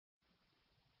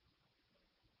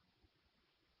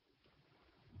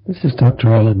This is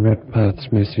Dr. Alan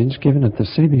Redpath's message given at the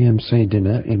CBMC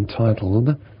dinner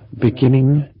entitled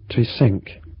Beginning to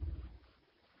Sink.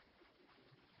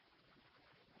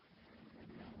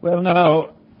 Well, now,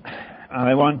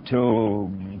 I want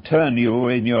to turn you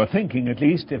in your thinking, at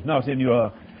least, if not in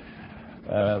your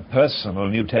personal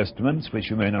New Testaments, which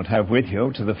you may not have with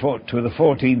you, to the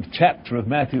 14th chapter of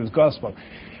Matthew's Gospel.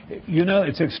 You know,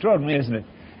 it's extraordinary, isn't it,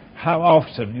 how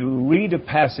often you read a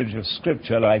passage of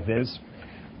Scripture like this,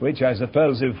 which I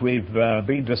suppose if we've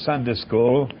been to Sunday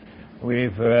school,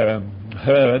 we've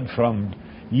heard from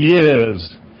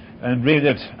years and read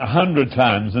it 100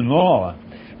 times and more.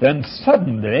 Then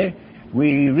suddenly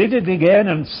we read it again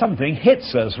and something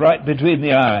hits us right between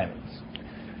the eyes.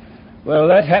 Well,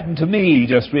 that happened to me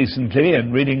just recently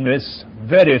in reading this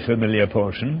very familiar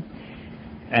portion,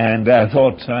 and I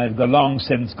thought I'd long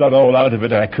since got all out of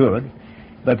it I could,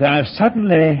 but I've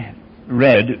suddenly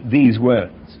read these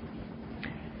words.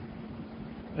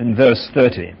 In verse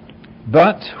 30,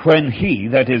 "But when he,"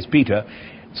 that is Peter,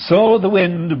 "saw the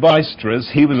wind boisterous,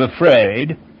 he was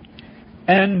afraid,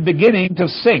 and beginning to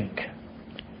sink,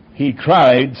 he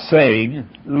cried, saying,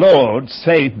 Lord,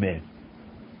 save me.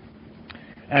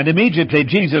 And immediately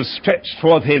Jesus stretched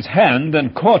forth his hand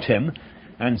and caught him,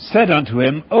 and said unto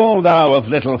him, O thou of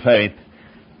little faith,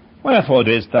 wherefore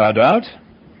didst thou doubt?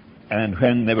 And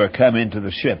when they were come into the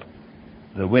ship,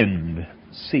 the wind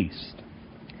ceased."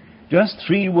 Just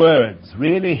 3 words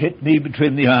really hit me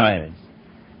between the eyes.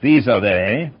 These are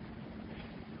they: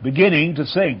 beginning to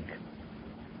sink.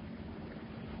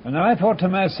 And I thought to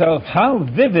myself how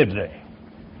vividly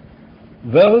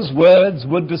those words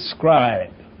would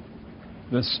describe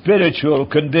the spiritual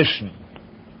condition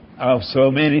of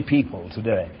so many people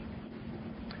today.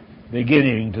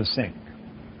 Beginning to sink.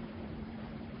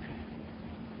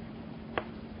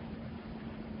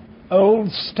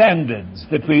 Old standards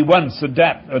that we once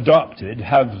adopted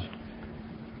have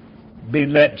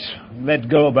been let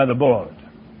go by the board.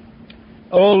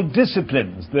 Old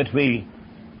disciplines that we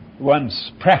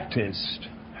once practiced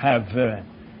have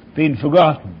been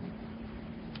forgotten.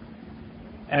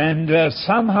 And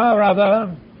somehow or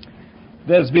other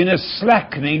there's been a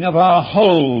slackening of our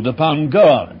hold upon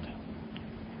God,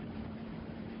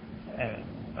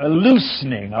 a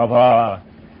loosening of our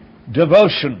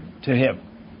devotion to Him,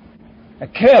 a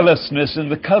carelessness in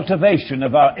the cultivation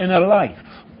of our inner life.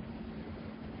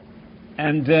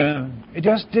 And it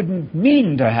just didn't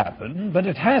mean to happen, but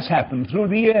it has happened through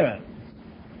the years.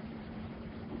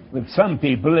 With some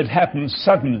people it happens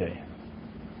suddenly,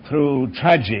 through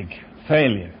tragic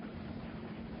failure.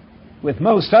 With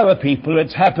most other people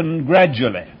it's happened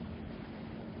gradually,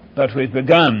 but we've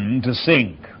begun to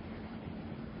sink.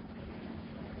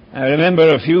 I remember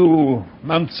a few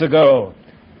months ago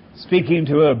speaking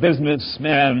to a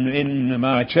businessman in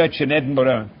my church in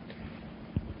Edinburgh,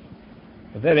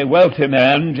 a very wealthy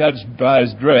man, judged by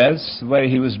his dress, the way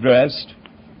he was dressed.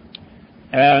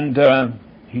 And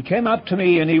he came up to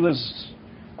me and he was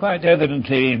quite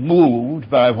evidently moved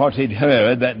by what he'd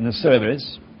heard that in the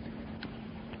service.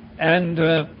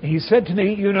 And he said to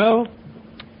me, you know,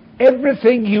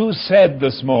 everything you said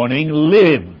this morning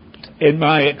lived in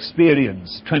my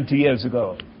experience 20 years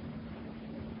ago.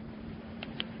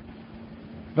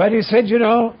 But he said, you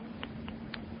know,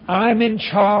 I'm in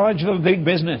charge of a big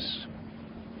business,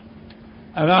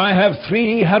 and I have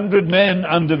 300 men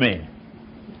under me,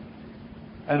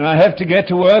 and I have to get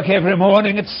to work every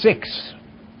morning at 6,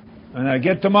 and I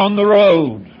get them on the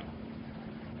road,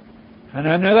 and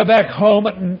I'm never back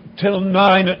home till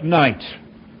 9 at night,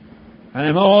 and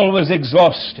I'm always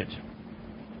exhausted.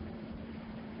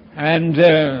 And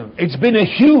it's been a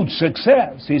huge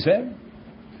success, he said.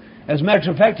 As a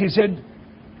matter of fact, he said,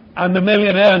 I'm a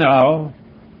millionaire now.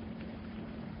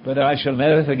 But I shall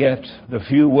never forget the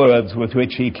few words with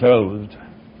which he closed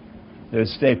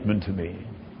this statement to me.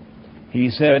 He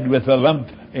said with a lump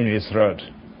in his throat,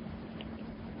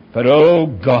 but oh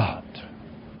God,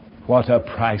 what a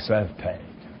price I've paid.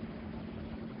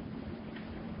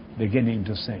 Beginning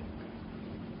to sink.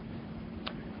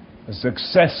 A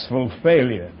successful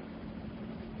failure.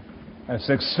 A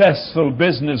successful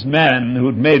businessman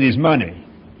who'd made his money,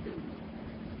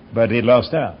 but he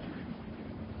lost out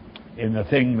in the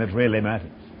thing that really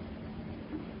matters.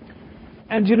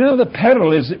 And you know, the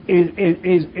peril is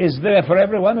there for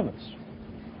every one of us.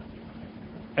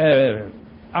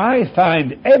 I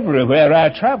find everywhere I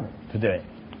travel today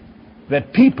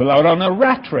that people are on a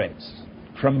rat race.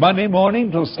 From Monday morning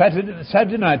till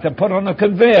Saturday night, they're put on a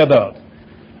conveyor belt,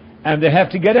 and they have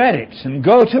to get at it and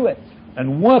go to it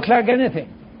and work like anything.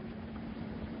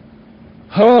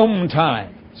 Home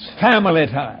times, family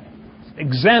times,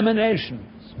 examinations,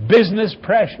 business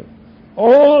pressure.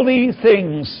 All these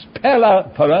things spell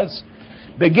out for us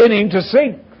beginning to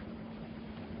sink.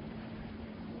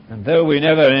 And though we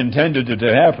never intended it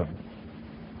to happen,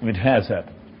 it has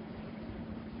happened.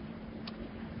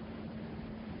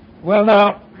 Well,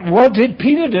 now, what did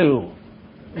Peter do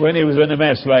when he was in a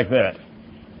mess like that?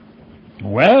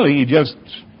 Well, he just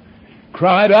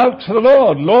cried out to the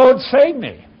Lord, "Lord, save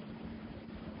me."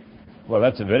 Well,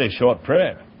 that's a very short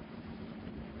prayer.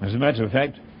 As a matter of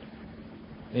fact,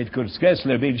 it could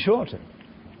scarcely have been shorter.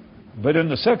 But in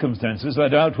the circumstances, I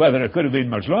doubt whether it could have been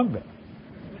much longer.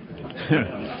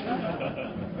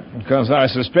 Because I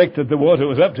suspect that the water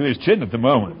was up to his chin at the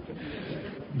moment.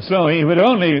 So he had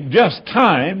only just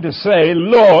time to say,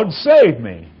 "Lord, save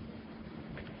me."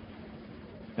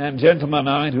 And gentlemen,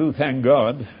 I do thank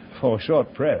God for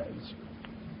short prayers.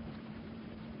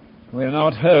 We are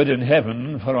not heard in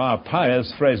heaven for our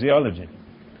pious phraseology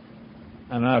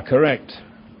and our correct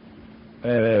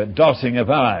dotting of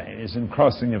I's and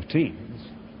crossing of T's.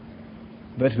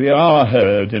 But we are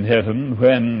heard in heaven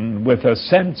when, with a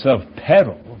sense of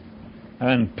peril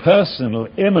and personal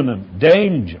imminent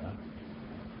danger,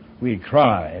 we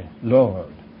cry,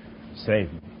 "Lord,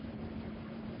 save me."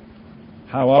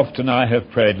 How often I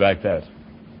have prayed like that.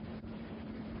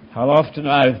 How often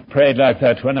I've prayed like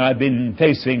that when I've been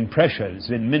facing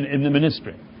pressures in the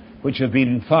ministry, which have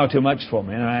been far too much for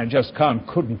me, and I just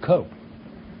couldn't cope.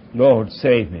 "Lord,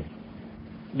 save me.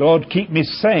 Lord, keep me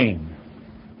sane.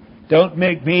 Don't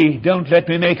let me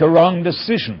make a wrong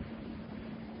decision."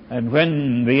 And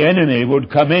when the enemy would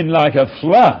come in like a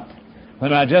flood,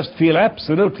 when I just feel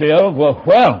absolutely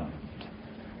overwhelmed,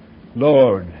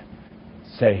 "Lord,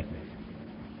 save me."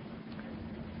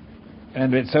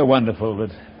 And it's so wonderful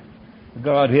that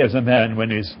God hears a man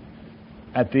when he's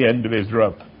at the end of his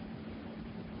rope.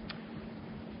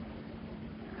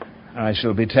 I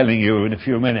shall be telling you in a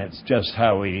few minutes just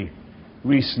how he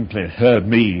recently heard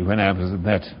me when I was in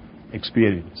that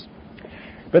experience.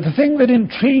 But the thing that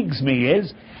intrigues me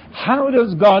is, how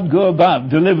does God go about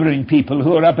delivering people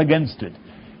who are up against it,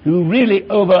 who really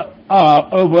are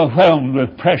overwhelmed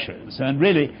with pressures and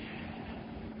really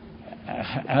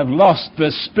have lost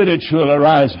the spiritual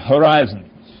horizons,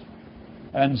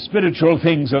 and spiritual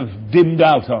things have dimmed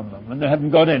out on them, and they haven't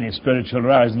got any spiritual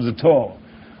horizons at all.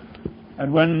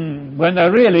 And when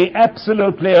they're really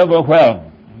absolutely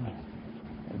overwhelmed,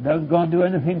 does God do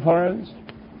anything for us?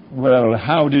 Well,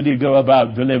 how did he go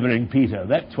about delivering Peter?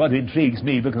 That's what intrigues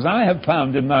me, because I have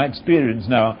found in my experience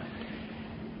now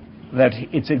that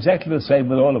it's exactly the same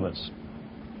with all of us.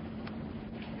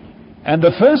 And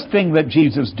the first thing that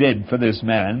Jesus did for this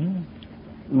man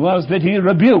was that he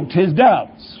rebuked his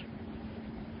doubts.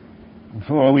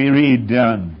 For we read,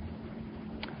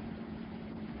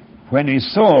 when he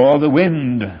saw the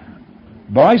wind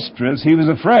boisterous, he was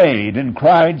afraid and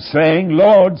cried, saying,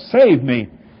 "Lord, save me."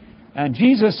 And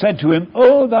Jesus said to him,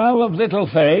 "O thou of little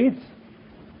faith,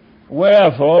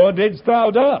 wherefore didst thou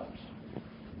doubt?"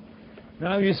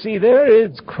 Now you see, there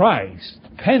is Christ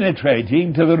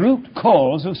penetrating to the root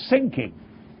cause of sinking.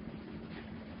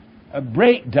 A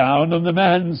breakdown of the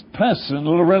man's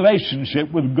personal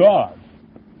relationship with God.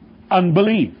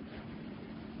 Unbelief.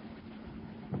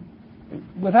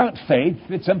 Without faith,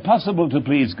 it's impossible to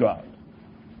please God.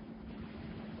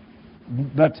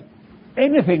 But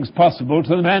anything's possible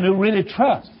to the man who really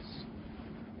trusts.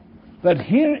 But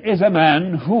here is a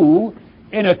man who,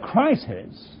 in a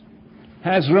crisis,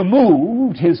 has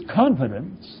removed his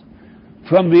confidence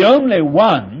from the only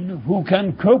one who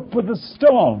can cope with the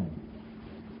storm.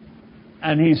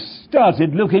 And he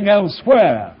started looking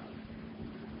elsewhere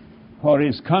for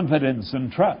his confidence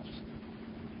and trust.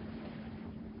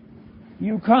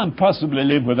 You can't possibly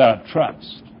live without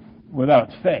trust,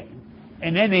 without faith,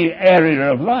 in any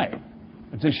area of life.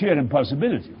 It's a sheer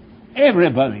impossibility.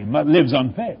 Everybody lives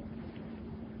on faith.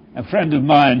 A friend of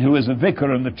mine who is a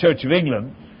vicar in the Church of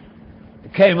England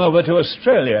came over to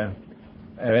Australia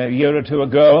a year or two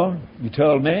ago, he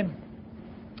told me,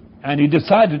 and he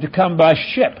decided to come by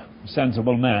ship, a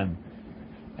sensible man,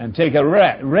 and take a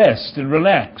rest and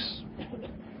relax.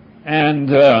 And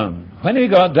when he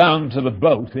got down to the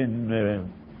boat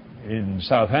in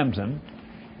Southampton,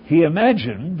 he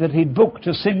imagined that he'd booked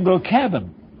a single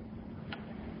cabin.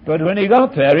 But when he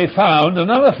got there, he found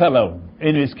another fellow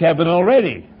in his cabin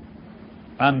already,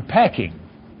 unpacking.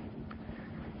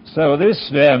 So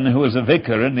this man, who was a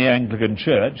vicar in the Anglican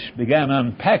Church, began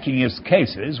unpacking his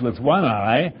cases with one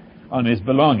eye on his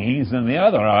belongings and the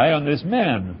other eye on this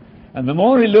man. And the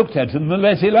more he looked at him, the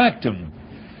less he liked him.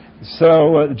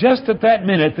 So just at that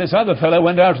minute, this other fellow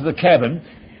went out to the cabin.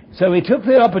 So he took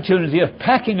the opportunity of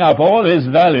packing up all his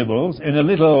valuables in a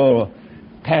little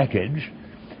package,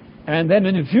 and then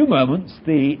in a few moments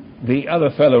the other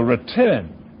fellow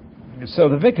returned. So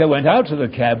the vicar went out to the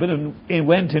cabin and he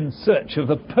went in search of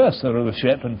the purser of the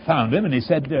ship and found him, and he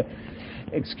said,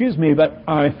 excuse me, but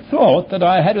I thought that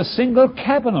I had a single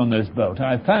cabin on this boat.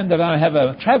 I found that I have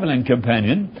a traveling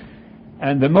companion,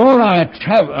 and the more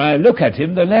I look at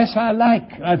him, the less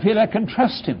I feel I can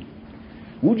trust him.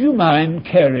 Would you mind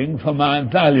caring for my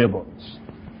valuables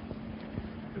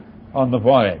on the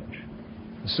voyage?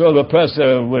 So the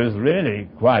purser was really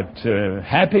quite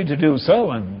happy to do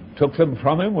so, and took them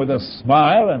from him with a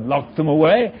smile and locked them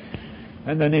away.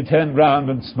 And then he turned round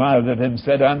and smiled at him and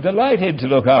said, I'm delighted to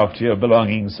look after your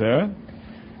belongings, sir.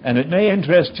 And it may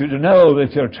interest you to know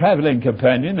that your traveling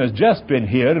companion has just been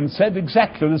here and said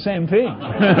exactly the same thing.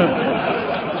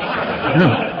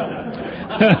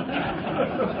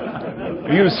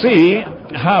 You see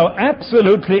how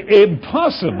absolutely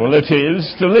impossible it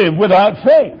is to live without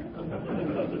faith.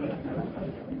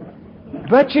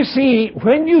 But you see,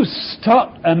 when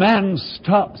a man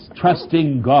stops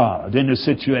trusting God in a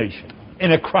situation,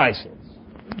 in a crisis,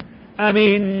 I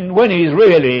mean, when he's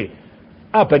really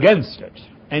up against it,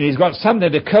 and he's got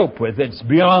something to cope with that's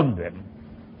beyond him,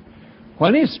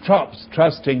 when he stops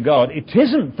trusting God, it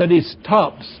isn't that he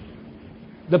stops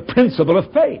the principle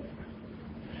of faith,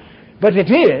 but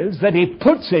it is that he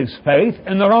puts his faith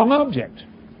in the wrong object.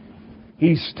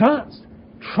 He starts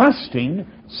trusting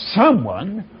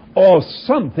someone or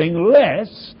something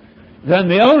less than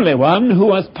the only one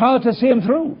who has power to see him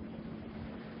through.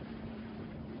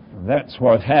 That's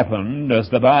what happened, as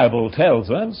the Bible tells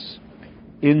us,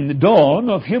 in the dawn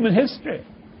of human history.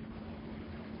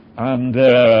 And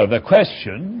the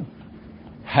question,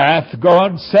 hath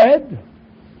God said,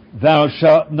 thou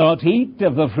shalt not eat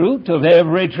of the fruit of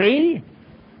every tree,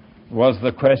 was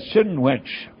the question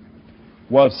which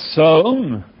was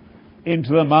sown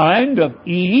into the mind of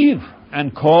Eve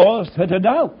and caused her to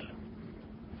doubt.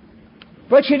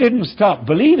 But she didn't stop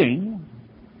believing.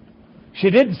 She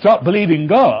didn't stop believing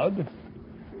God,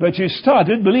 but she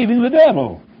started believing the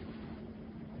devil.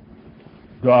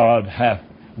 God hath,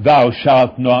 thou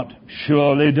shalt not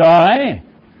surely die.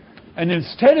 And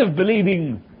instead of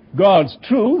believing God's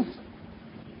truth,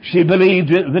 she believed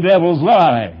the devil's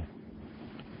lie.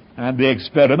 And the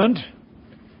experiment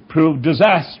proved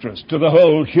disastrous to the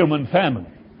whole human family.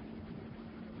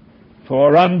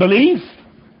 For unbelief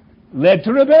led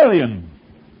to rebellion.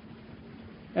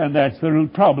 And that's the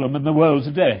root problem in the world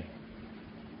today.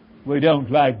 We don't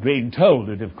like being told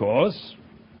it, of course,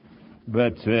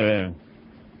 but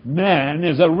man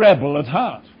is a rebel at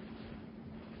heart.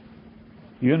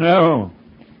 You know,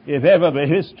 if ever the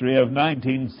history of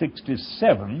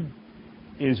 1967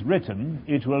 is written,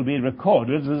 it will be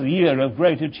recorded as a year of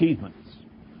great achievements,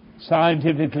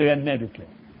 scientifically and medically.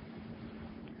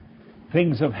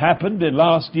 Things have happened in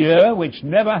last year which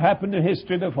never happened in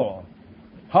history before.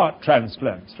 Heart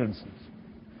transplants, for instance,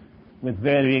 with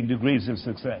varying degrees of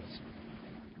success.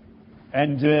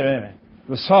 And the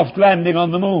soft landing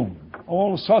on the moon,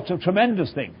 all sorts of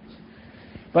tremendous things.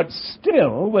 But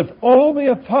still, with all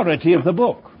the authority of the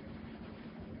book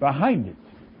behind it,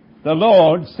 the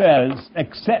Lord says,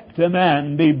 except a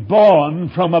man be born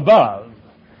from above,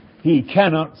 he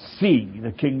cannot see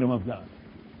the kingdom of God.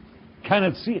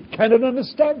 Cannot see it, cannot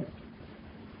understand it.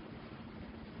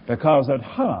 Because at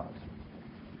heart,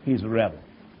 he's a rebel.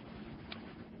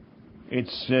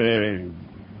 It's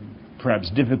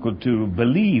perhaps difficult to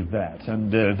believe that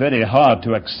and very hard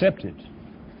to accept it.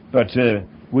 But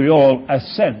we all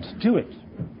assent to it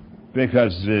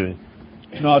because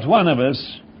not one of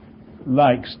us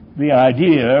likes the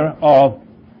idea of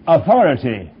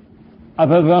authority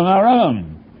other than our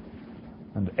own.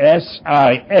 And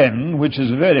S-I-N, which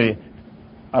is a very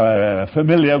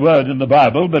familiar word in the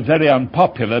Bible but very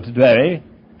unpopular today,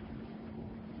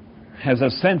 has a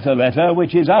center letter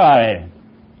which is I.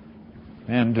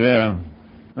 And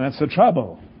that's the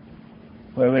trouble.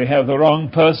 Where we have the wrong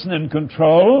person in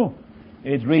control,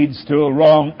 it leads to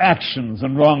wrong actions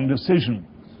and wrong decisions.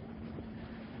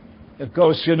 Of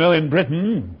course, you know, in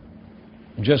Britain,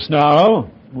 just now,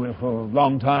 for a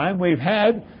long time, we've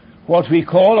had what we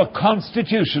call a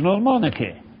constitutional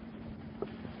monarchy.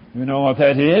 You know what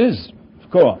that is? Of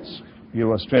course,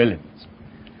 you Australians.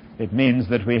 It means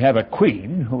that we have a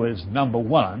queen who is number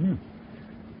one,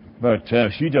 but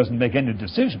she doesn't make any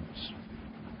decisions.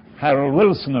 Harold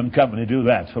Wilson and company do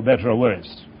that, for better or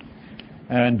worse.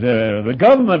 And the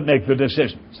government make the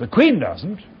decisions. The queen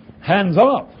doesn't. Hands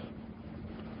off.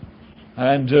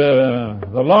 And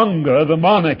the longer the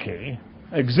monarchy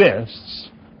exists,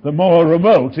 the more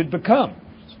remote it becomes.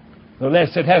 The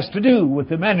less it has to do with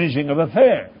the managing of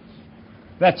affairs.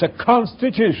 That's a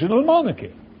constitutional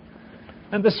monarchy.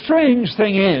 And the strange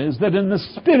thing is that in the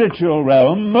spiritual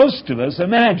realm, most of us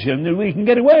imagine that we can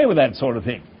get away with that sort of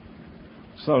thing.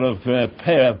 Sort of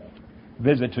pay a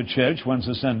visit to church once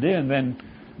a Sunday and then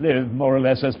live more or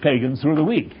less as pagans through the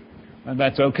week. And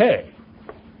that's okay.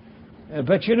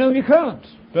 But you know you can't.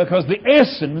 Because the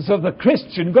essence of the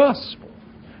Christian gospel,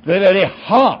 the very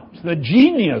heart, the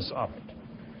genius of it,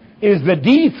 is the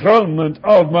dethronement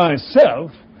of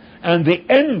myself and the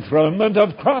enthronement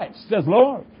of Christ as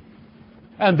Lord.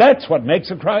 And that's what makes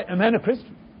a man a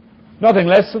Christian. Nothing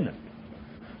less than it.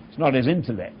 It's not his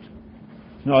intellect.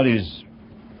 It's not his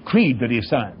creed that he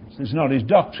signs. It's not his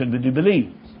doctrine that he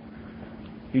believes.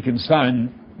 He can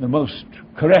sign the most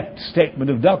correct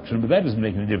statement of doctrine, but that doesn't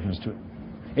make any difference to him.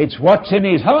 It's what's in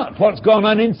his heart, what's gone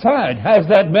on inside. Has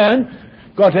that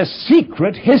man got a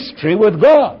secret history with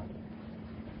God?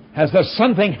 Has there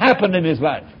something happened in his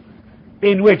life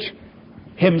in which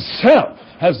himself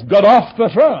has got off the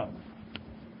throne?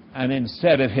 And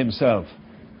instead of himself,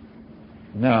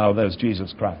 now there's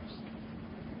Jesus Christ.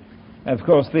 Of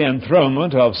course, the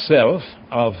enthronement of self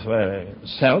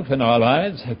in our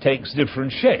lives takes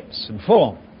different shapes and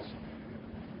forms.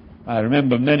 I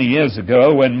remember many years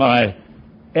ago when my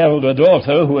elder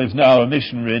daughter, who is now a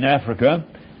missionary in Africa,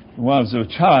 was a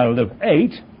child of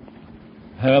 8,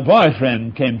 her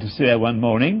boyfriend came to see her one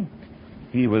morning.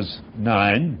 He was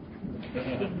 9.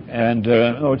 And,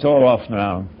 it's all off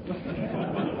now.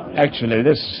 Actually,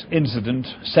 this incident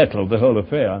settled the whole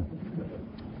affair.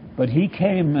 But he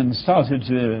came and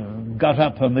got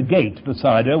up on the gate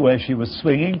beside her where she was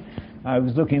swinging. I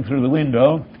was looking through the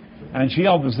window, and she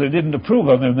obviously didn't approve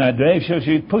of him that day, so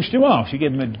she pushed him off. She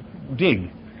gave him a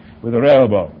dig with her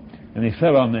elbow, and he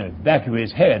fell on the back of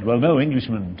his head. Well, no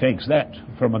Englishman takes that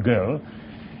from a girl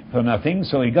for nothing,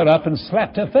 so he got up and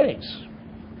slapped her face.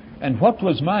 And what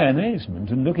was my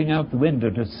amazement in looking out the window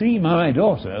to see my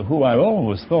daughter, who I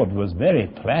always thought was very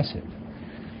placid,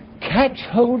 catch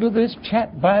hold of this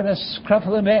chap by the scruff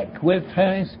of the neck with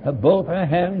both her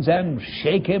hands and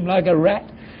shake him like a rat.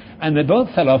 And they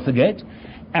both fell off the gate,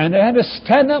 and they had a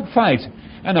stand-up fight.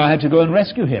 And I had to go and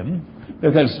rescue him,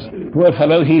 because, poor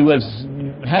fellow, he was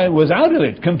out of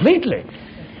it completely.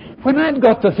 When I'd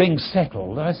got the thing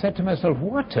settled, I said to myself,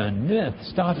 what on earth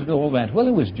started all that? Well,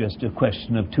 it was just a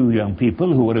question of 2 young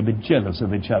people who were a bit jealous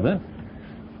of each other.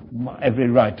 Every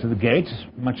right to the gate,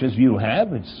 much as you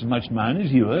have. It's as much mine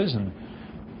as yours. And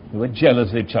they were jealous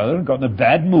of each other and got in a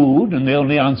bad mood, and the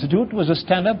only answer to it was a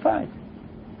stand-up fight.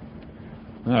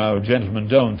 Now, gentlemen,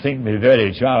 don't think me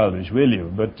very childish, will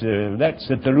you? But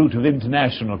that's at the root of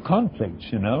international conflicts,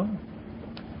 you know.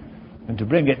 And to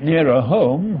bring it nearer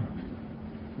home,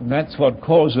 that's what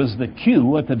causes the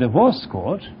queue at the divorce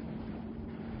court.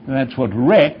 And that's what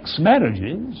wrecks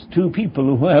marriages. 2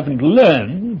 people who haven't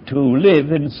learned to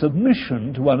live in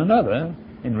submission to one another,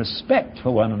 in respect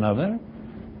for one another.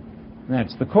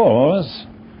 That's the cause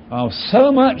of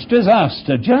so much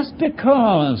disaster, just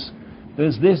because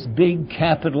there's this big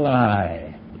capital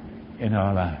I in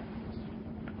our lives.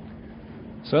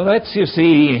 So that's, you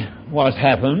see, what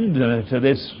happened to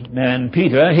this man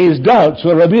Peter. His doubts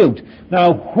were rebuked.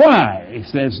 Now, why,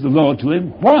 says the Lord to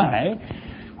him,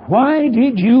 why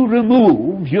did you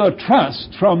remove your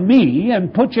trust from me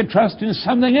and put your trust in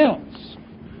something else?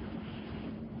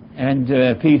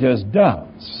 And Peter's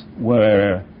doubts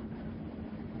were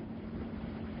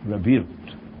rebuked.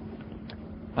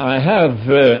 I have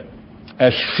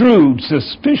a shrewd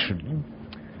suspicion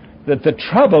that the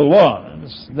trouble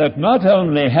was that not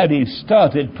only had he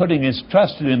started putting his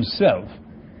trust in himself,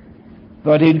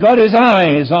 but he'd got his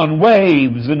eyes on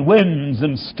waves and winds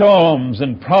and storms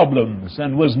and problems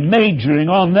and was majoring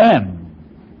on them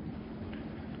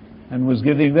and was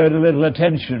giving very little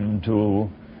attention to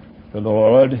the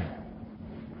Lord.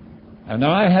 And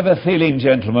I have a feeling,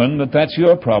 gentlemen, that that's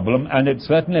your problem, and it's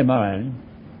certainly mine.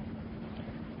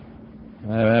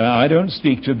 I don't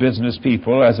speak to business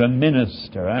people as a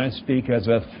minister. I speak as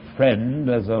a friend,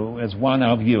 as one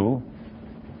of you.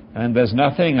 And there's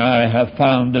nothing I have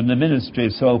found in the ministry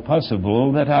so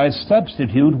possible that I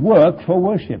substitute work for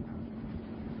worship.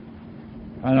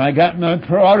 And I got my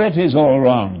priorities all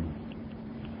wrong.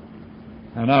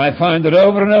 And I find that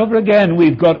over and over again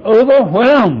we've got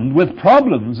overwhelmed with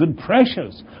problems and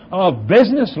pressures of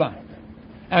business life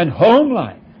and home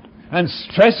life and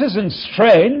stresses and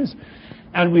strains,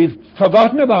 and we've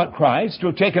forgotten about Christ,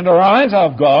 we've taken our eyes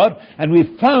off God, and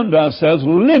we've found ourselves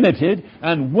limited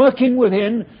and working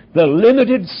within the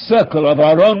limited circle of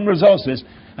our own resources.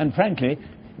 And frankly,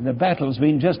 the battle's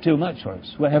been just too much for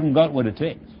us. We haven't got what it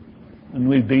takes. And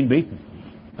we've been beaten.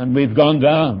 And we've gone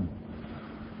down.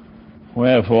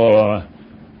 Wherefore,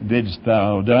 didst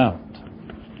thou doubt?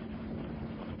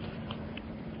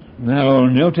 Now,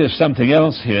 notice something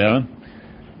else here,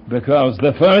 because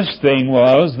the first thing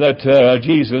was that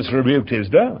Jesus rebuked his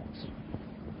doubts.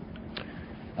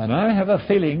 And I have a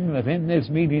feeling that in this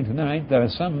meeting tonight there are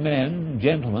some men,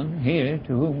 gentlemen here,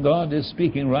 to whom God is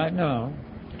speaking right now.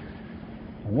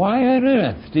 Why on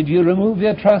earth did you remove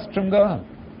your trust from God?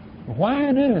 Why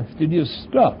on earth did you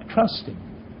stop trusting?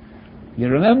 You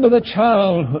remember the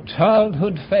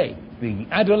childhood faith, the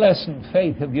adolescent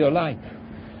faith of your life,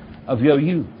 of your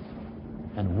youth.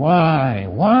 And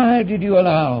why did you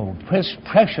allow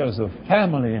pressures of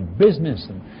family and business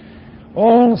and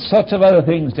all sorts of other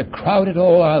things to crowd it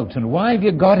all out? And why have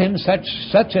you got in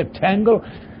such a tangle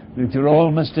that you're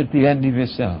almost at the end of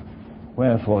yourself?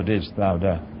 Wherefore didst thou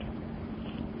doubt?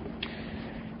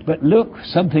 But look,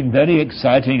 something very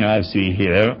exciting I see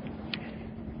here.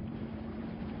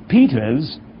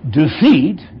 Peter's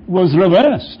defeat was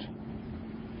reversed.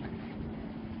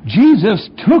 Jesus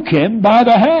took him by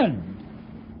the hand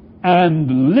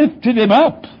and lifted him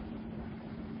up.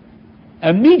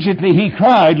 Immediately he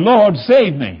cried, "Lord,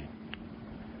 save me."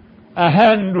 A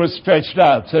hand was stretched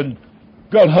out and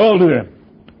got hold of him,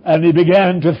 and he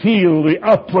began to feel the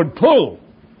upward pull,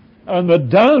 and the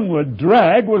downward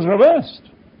drag was reversed,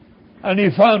 and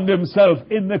he found himself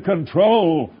in the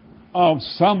control of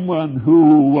someone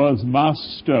who was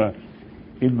master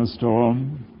in the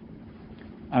storm,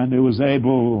 and who was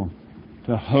able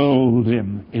to hold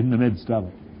him in the midst of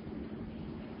it.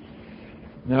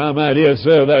 Now, my dear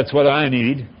sir, that's what I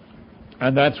need,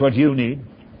 and that's what you need.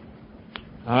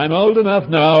 I'm old enough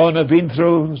now, and I've been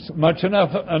through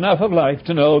enough of life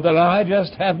to know that I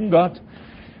just haven't got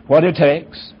what it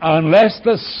takes, unless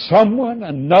there's someone,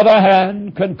 another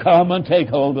hand, can come and take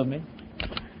hold of me.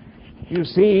 You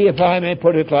see, if I may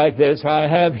put it like this, I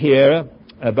have here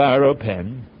a Biro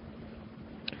pen.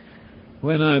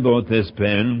 When I bought this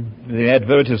pen, the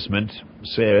advertisement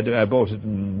said, I bought it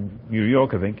in New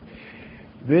York, I think,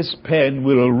 this pen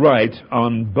will write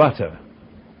on butter,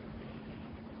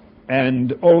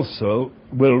 and also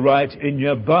will write in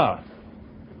your bath.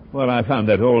 Well, I found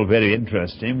that all very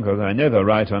interesting, because I never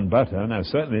write on butter, and I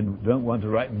certainly don't want to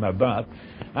write in my bath.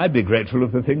 I'd be grateful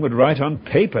if the thing would write on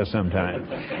paper sometime.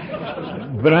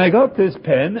 But I got this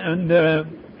pen, and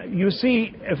you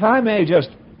see, if I may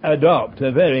just adopt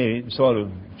a very sort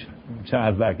of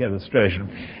childlike illustration,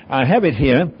 I have it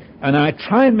here, and I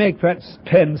try and make that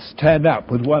pen stand up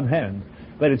with one hand,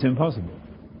 but it's impossible.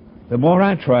 The more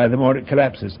I try, the more it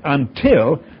collapses,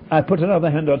 until I put another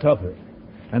hand on top of it,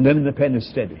 and then the pen is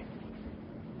steady.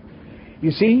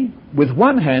 You see, with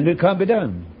one hand it can't be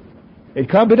done. It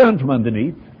can't be done from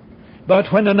underneath,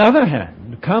 but when another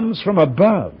hand comes from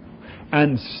above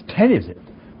and steadies it,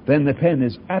 then the pen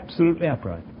is absolutely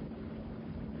upright.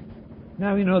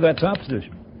 Now you know that's our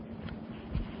position.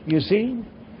 You see,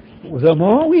 the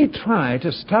more we try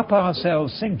to stop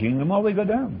ourselves sinking, the more we go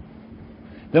down.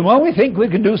 The more we think we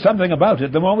can do something about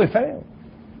it, the more we fail.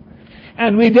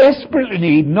 And we desperately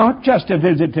need not just a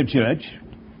visit to church,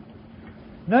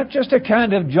 not just a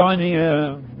kind of joining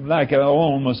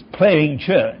almost playing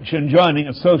church and joining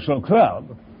a social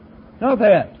club. Not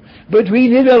that. But we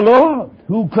need a Lord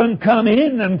who can come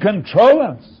in and control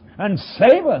us and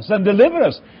save us and deliver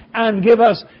us and give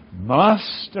us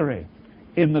mastery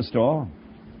in the storm.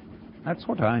 That's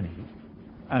what I need.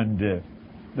 And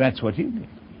that's what you need.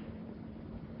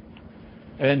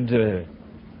 And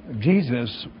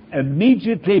Jesus,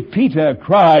 immediately Peter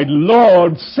cried,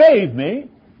 "Lord, save me."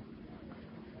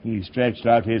 He stretched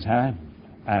out his hand,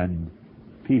 and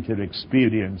Peter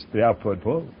experienced the upward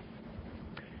pull.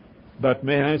 But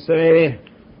may I say,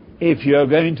 if you're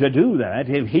going to do that,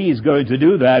 if he's going to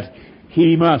do that,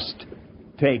 he must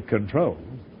take control.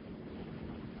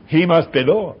 He must be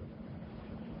Lord.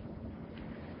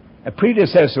 A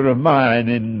predecessor of mine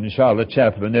in Charlotte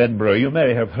Chapel in Edinburgh, you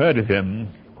may have heard of him,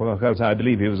 because I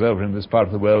believe he was over in this part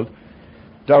of the world,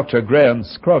 Dr. Graham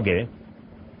Scroggie,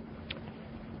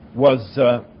 was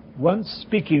once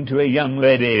speaking to a young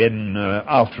lady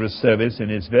after a service in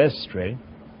his vestry,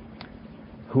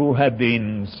 who had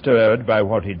been stirred by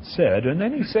what he'd said, and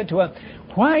then he said to her,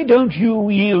 "Why don't you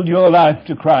yield your life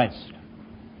to Christ?"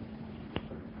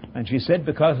 And she said,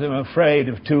 "Because I'm afraid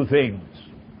of two things."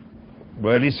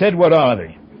 Well, he said, "What are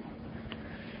they?"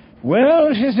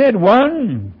 "Well," she said,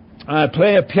 "one, I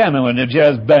play a piano in a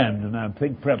jazz band, and I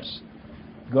think perhaps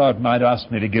God might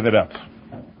ask me to give it up."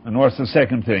 "And what's the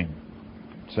second thing?"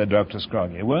 said Dr.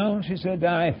 Scroggie. "Well," she said,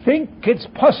 "I think it's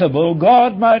possible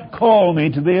God might call me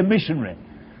to be a missionary,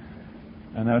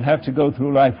 and I'd have to go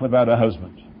through life without a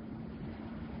husband."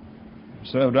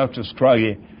 So Dr.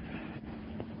 Scroggie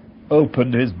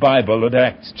opened his Bible at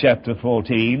Acts chapter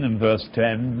 14 and verse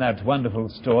 10, that wonderful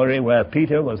story where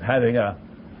Peter was having a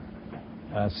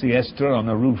siesta on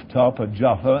a rooftop at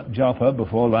Joppa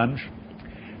before lunch,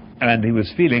 and he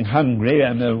was feeling hungry,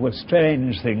 and a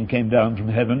strange thing came down from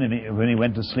heaven when he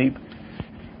went to sleep,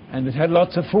 and it had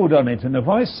lots of food on it, and a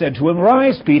voice said to him,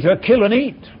 "Rise, Peter, kill and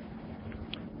eat."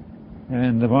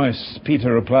 And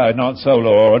Peter replied, "Not so,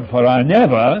 Lord, for I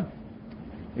never,"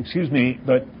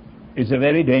 but it's a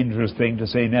very dangerous thing to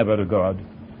say never to God.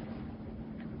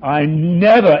 "I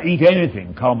never eat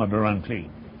anything common or unclean."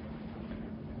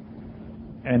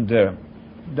 And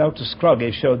Dr.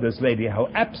 Scroggie showed this lady how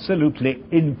absolutely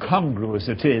incongruous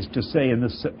it is to say in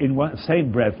the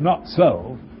same breath, "Not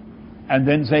so," and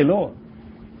then say, "Lord."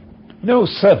 No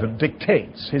servant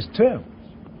dictates his terms.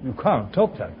 You can't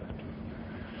talk like that.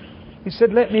 He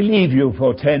said, "Let me leave you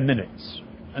for 10 minutes,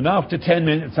 and after 10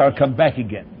 minutes I'll come back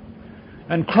again.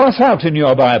 And cross out in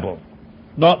your Bible,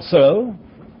 'Not so,'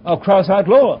 or cross out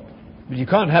 'Lord.' But you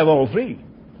can't have all three."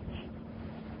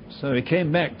 So he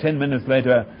came back 10 minutes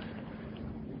later,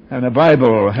 and the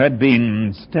Bible had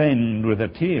been stained with a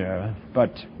tear,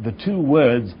 but the two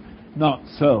words, "not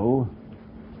so,"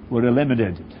 were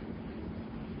eliminated.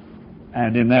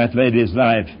 And in that lady's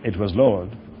life, it was "Lord."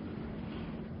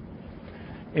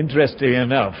 Interestingly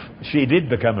enough, she did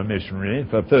become a missionary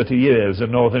for 30 years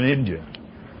in northern India.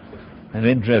 And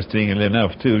interestingly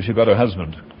enough, too, she got a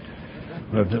husband.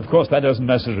 But of course, that doesn't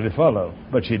necessarily follow,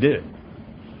 but she did.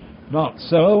 "Not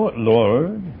so,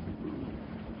 Lord."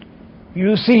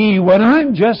 You see, when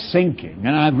I'm just sinking,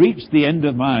 and I've reached the end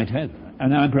of my tether,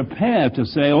 and I'm prepared to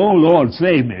say, "Oh, Lord,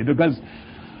 save me," because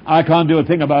I can't do a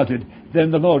thing about it,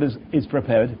 then the Lord is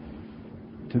prepared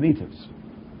to meet us.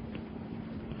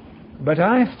 But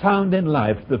I found in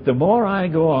life that the more I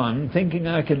go on thinking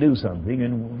I can do something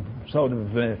and sort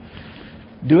of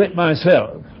do it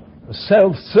myself, a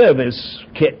self-service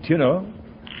kit,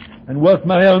 and work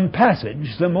my own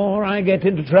passage, the more I get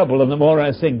into trouble and the more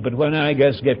I sink. But when I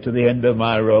get to the end of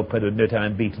my rope and admit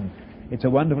I'm beaten, it's a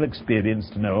wonderful experience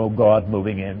to know God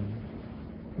moving in.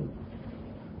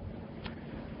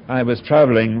 I was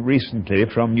traveling recently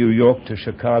from New York to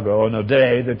Chicago on a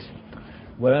day that,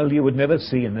 well, you would never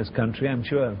see in this country, I'm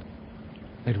sure.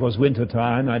 It was winter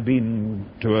time. I'd been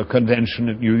to a convention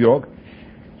at New York,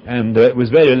 and it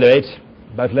was very late,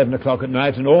 about 11 o'clock at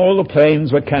night, and all the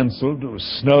planes were cancelled. It was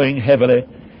snowing heavily,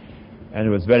 and it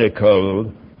was very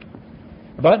cold.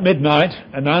 About midnight,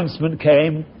 announcement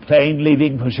came, plane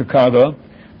leaving for Chicago,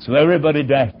 so everybody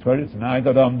dashed for it, and I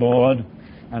got on board,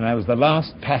 and I was the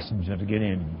last passenger to get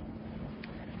in.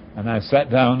 And I sat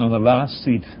down on the last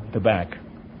seat at the back.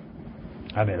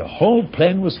 I mean, the whole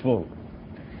plane was full.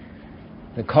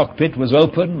 The cockpit was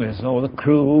open with all the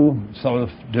crew sort of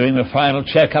doing the final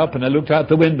checkup, and I looked out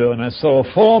the window and I saw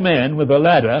 4 men with a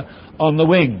ladder on the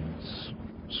wings,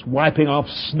 wiping off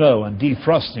snow and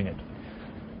defrosting it.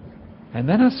 And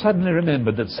then I suddenly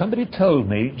remembered that somebody told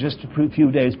me just a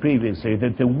few days previously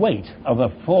that the weight of a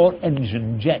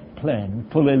 4-engine jet plane,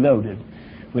 fully loaded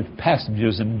with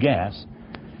passengers and gas,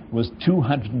 was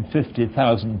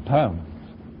 250,000 pounds.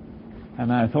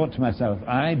 And I thought to myself,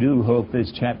 I do hope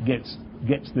this chap gets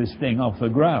this thing off the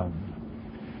ground.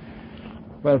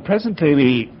 Well, presently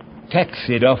we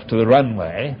taxied off to the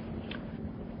runway.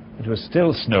 It was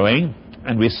still snowing,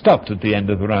 and we stopped at the end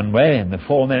of the runway, and the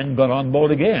 4 men got on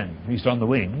board again, at least on the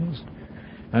wings.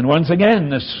 And once again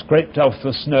they scraped off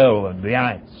the snow and the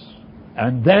ice.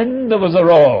 And then there was a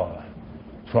roar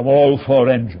from all 4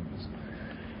 engines.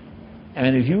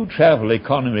 And if you travel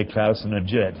economy class in a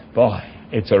jet, boy,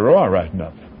 it's a roar right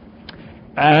enough.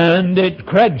 And it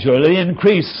gradually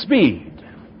increased speed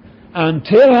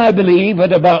until, I believe,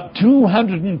 at about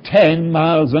 210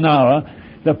 miles an hour,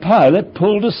 the pilot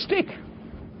pulled a stick.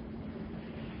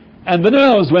 And the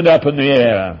nose went up in the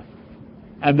air,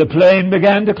 and the plane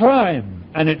began to climb.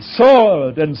 And it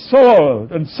soared and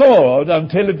soared and soared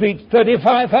until it reached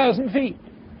 35,000 feet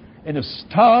in a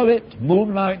starlit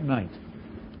moonlight night.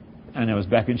 And I was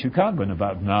back in Chicago in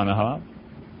about an hour and a half.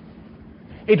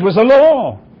 It was a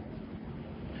law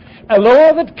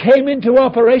that came into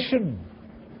operation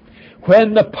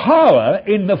when the power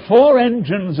in the 4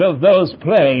 engines of those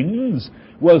planes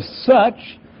was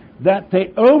such that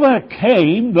they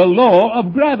overcame the law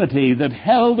of gravity that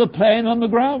held the plane on the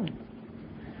ground.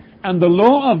 And the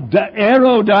law of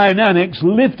aerodynamics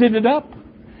lifted it up.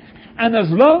 And as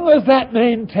long as that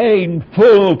maintained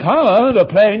full power, the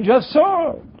plane just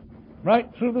soared right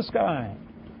through the sky.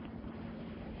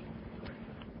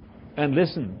 And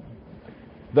listen,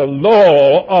 the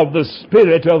law of the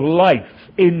Spirit of life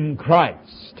in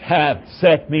Christ hath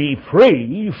set me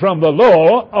free from the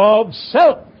law of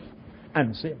self.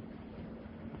 and sin.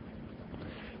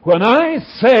 When I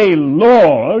say,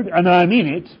 Lord, and I mean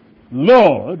it,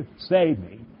 Lord, save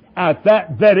me, at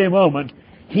that very moment,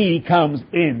 He comes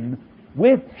in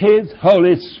with His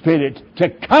Holy Spirit to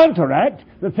counteract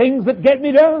the things that get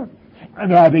me down.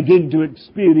 And I begin to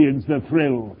experience the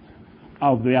thrill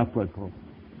of the upward pull.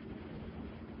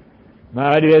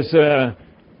 My dear sir,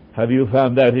 have you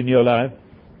found that in your life?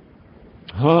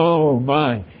 Oh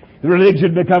my,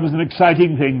 religion becomes an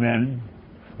exciting thing then.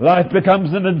 Life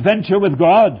becomes an adventure with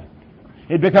God.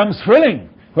 It becomes thrilling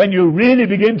when you really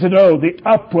begin to know the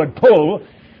upward pull.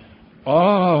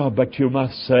 Oh, but you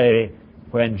must say,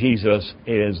 when Jesus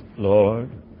is Lord.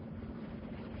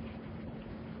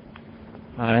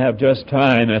 I have just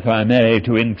time, if I may,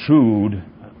 to intrude,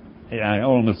 I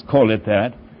almost call it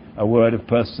that, a word of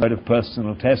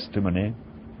personal testimony.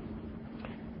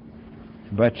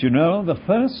 But you know, the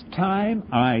first time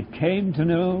I came to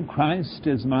know Christ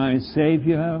as my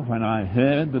Savior, when I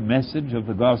heard the message of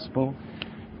the gospel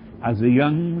as a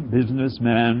young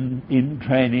businessman in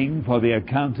training for the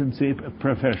accountancy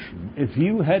profession, if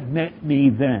you had met me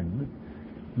then,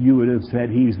 you would have said,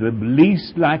 he's the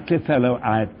least likely fellow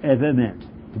I've ever met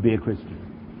to be a Christian.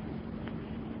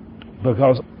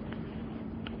 Because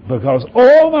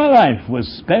all my life was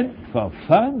spent for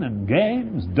fun and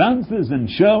games, dances and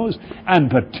shows, and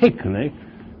particularly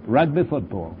rugby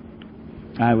football.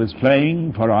 I was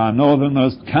playing for our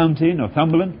northernmost county,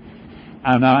 Northumberland,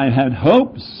 and I had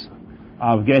hopes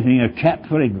of getting a cap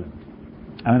for England.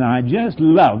 And I just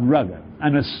loved rugby,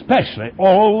 and especially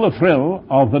all the thrill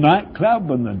of the nightclub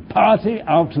and the party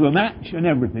after the match and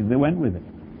everything that went with it.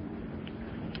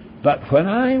 But when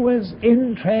I was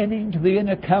in training to be an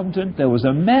accountant, there was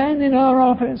a man in our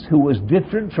office who was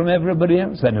different from everybody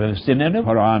else. And I was in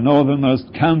for our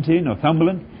northernmost county,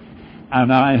 Northumberland,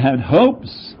 and I had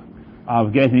hopes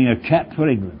of getting a cap for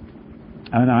England.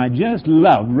 And I just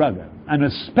loved rugby, and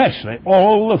especially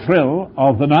all the thrill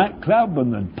of the nightclub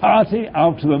and the party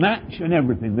after the match and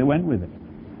everything that went with it.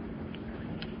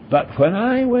 But when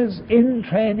I was in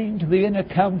training to be an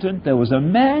accountant, there was a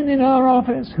man in our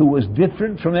office who was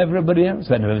different from everybody else.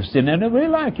 I never seen anybody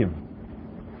like him.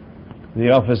 The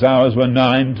office hours were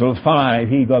 9 till 5.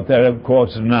 He got there at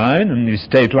 9:15, and he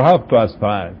stayed till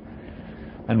 5:30.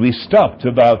 And we stopped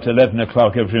about 11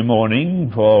 o'clock every morning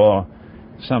for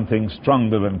something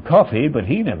stronger than coffee, but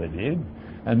he never did.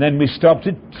 And then we stopped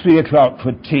at 3 o'clock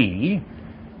for tea,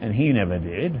 and he never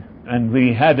did. And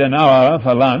we had an hour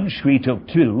for lunch. We took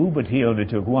 2, but he only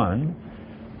took 1.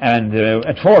 And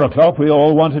at 4 o'clock we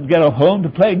all wanted to get home to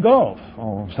play golf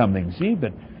or something, see,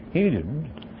 but he didn't.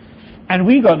 And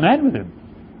we got mad with him.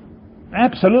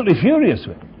 Absolutely furious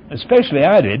with him. Especially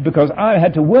I did, because I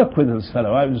had to work with this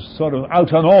fellow. I was sort of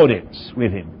out on audits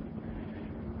with him.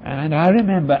 And I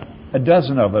remember a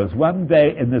dozen of us one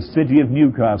day in the city of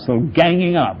Newcastle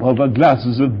ganging up over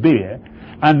glasses of beer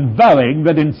and vowing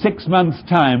that in 6 months'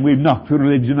 time we'd knock the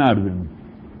religion out of him.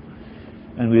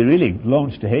 And we really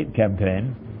launched a hate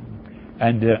campaign.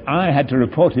 And I had to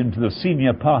report him to the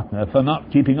senior partner for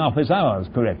not keeping office hours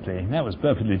correctly. And that was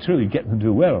perfectly true. He'd get them to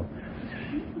do well.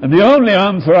 And the only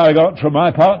answer I got from my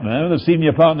partner, the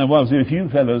senior partner, was if you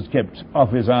fellows kept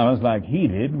office hours like he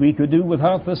did, we could do with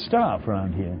half the staff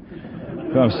around here.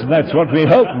 Because that's what we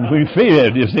hoped and we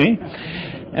feared, you see.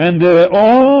 And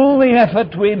all the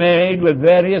effort we made with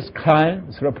various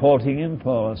clients reporting him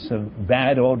for some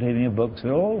bad ordering of books, it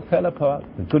all fell apart.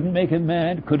 We couldn't make him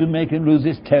mad, couldn't make him lose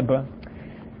his temper.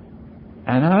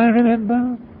 And I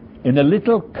remember in a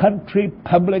little country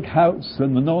public house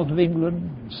in the north of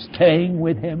England, staying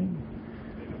with him.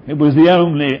 It was the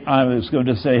only, I was going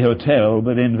to say hotel,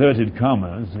 but inverted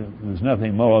commas, it was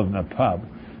nothing more than a pub,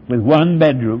 with 1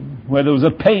 bedroom, where there was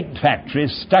a paint factory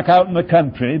stuck out in the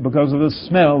country because of the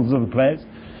smells of the place,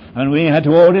 and we had to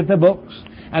audit the books,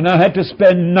 and I had to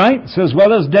spend nights as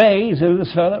well as days with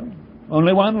this fellow.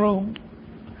 Only 1 room.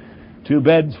 2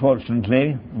 beds,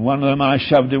 fortunately. One of them I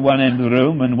shoved at one end of the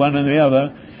room, and one in the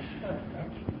other.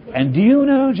 And do you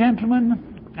know,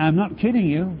 gentlemen, I'm not kidding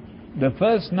you, the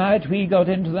first night we got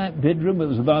into that bedroom, it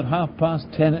was about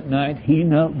 10:30 at night, he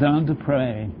knelt down to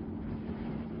pray.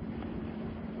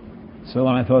 So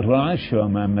I thought, well, I sure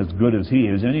am as good as he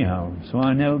is anyhow. So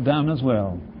I knelt down as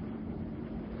well.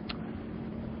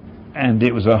 And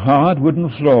it was a hard wooden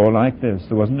floor like this.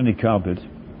 There wasn't any carpet.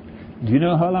 Do you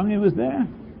know how long he was there?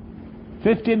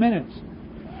 50 minutes.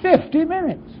 50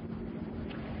 minutes!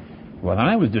 Well,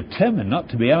 I was determined not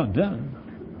to be outdone.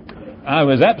 I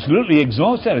was absolutely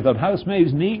exhausted. I got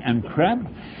housemaid's knee and cramp.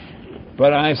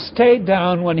 But I stayed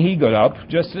down when he got up,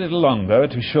 just a little longer,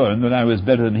 to show him that I was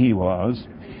better than he was.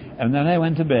 And then I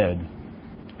went to bed.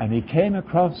 And he came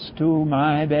across to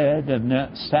my bed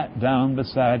and sat down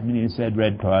beside me and he said,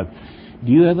 Redpath,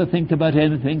 do you ever think about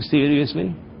anything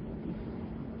seriously?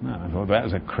 I thought that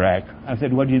was a crack. I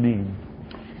said, what do you mean?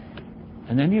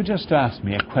 And then you just asked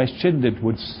me a question that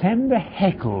would send the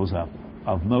heckles up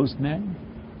of most men.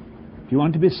 Do you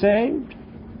want to be saved?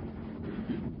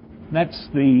 That's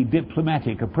the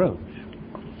diplomatic approach.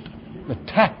 The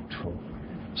tactful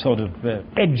sort of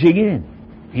edging in.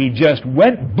 He just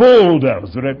went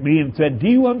bulldozer at me and said, do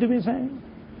you want to be saved?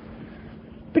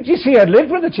 But you see, I'd lived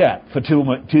with the chap for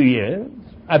 2 years.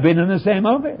 I've been in the same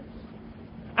office.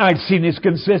 I'd seen his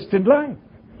consistent life.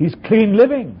 His clean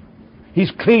living. His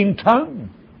clean tongue.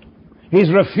 His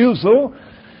refusal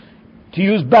to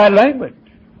use bad language,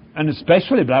 and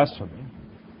especially blasphemy,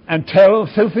 and tell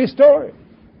filthy stories.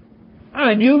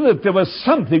 I knew that there was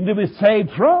something to be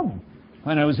saved from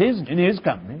when I was in his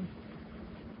company.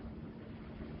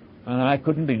 And I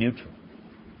couldn't be neutral.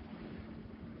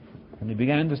 And he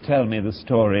began to tell me the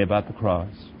story about the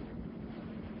cross.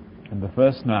 And the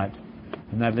first night,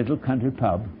 in that little country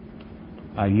pub,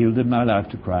 I yielded my life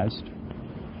to Christ.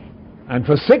 And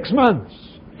for 6 months,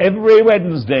 every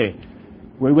Wednesday,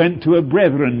 we went to a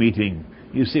brethren meeting.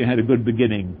 You see, I had a good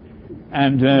beginning.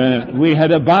 And we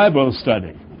had a Bible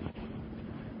study.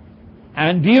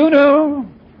 And do you know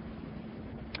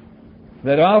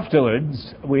that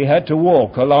afterwards we had to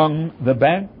walk along the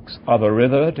banks of a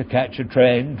river to catch a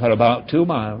train for about 2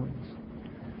 miles,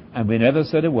 and we never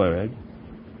said a word,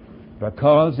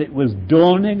 because it was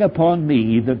dawning upon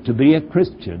me that to be a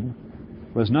Christian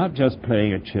was not just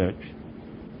playing at church.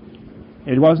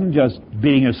 It wasn't just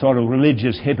being a sort of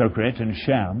religious hypocrite and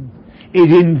sham.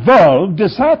 It involved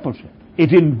discipleship.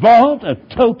 It involved a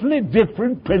totally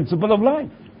different principle of life.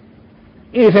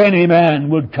 If any man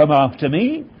would come after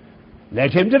me,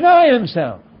 let him deny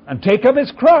himself and take up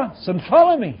his cross and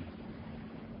follow me.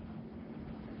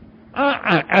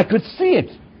 I could see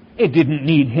it. It didn't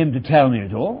need him to tell me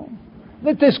at all.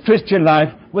 That this Christian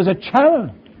life was a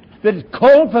challenge. That it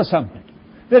called for something.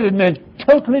 That it meant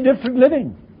totally different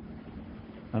living.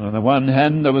 And on the one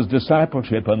hand there was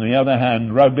discipleship. On the other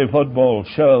hand, rugby, football,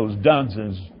 shows,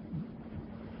 dances,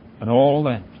 and all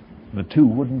that. The two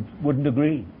wouldn't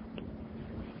agree.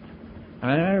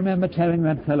 And I remember telling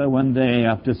that fellow one day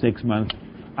after 6 months,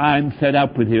 I'm fed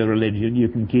up with your religion, you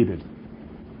can keep it.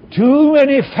 Too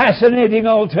many fascinating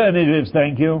alternatives,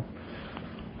 thank you.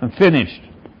 I'm finished.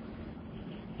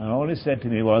 And all he said to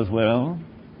me was, well,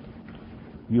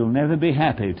 you'll never be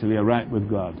happy till you're right with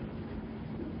God.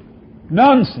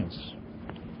 Nonsense.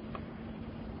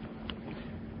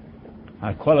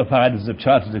 I qualified as a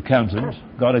chartered accountant,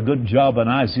 got a good job on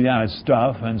ICI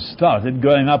staff, and started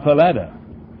going up the ladder.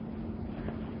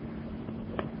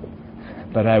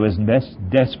 But I was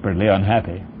desperately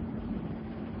unhappy.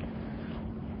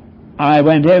 I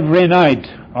went every night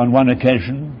on one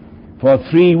occasion for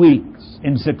 3 weeks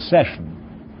in succession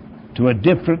to a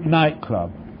different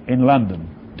nightclub in London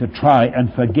to try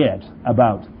and forget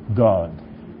about God.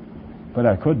 But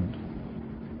I couldn't.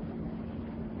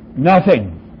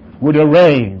 Nothing would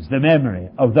erase the memory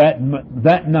of that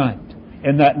night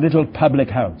in that little public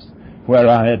house where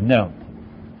I had knelt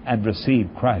and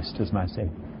received Christ as my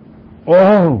Savior.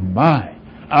 Oh my!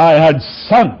 I had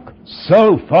sunk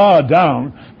so far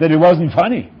down that it wasn't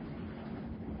funny.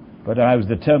 But I was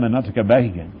determined not to come back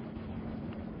again.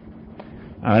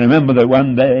 I remember that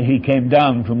one day he came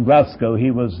down from Glasgow. He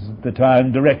was at the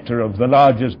time director of the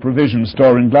largest provision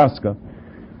store in Glasgow.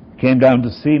 Came down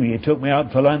to see me. He took me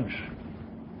out for lunch.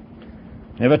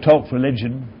 Never talked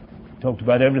religion. Talked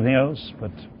about everything else,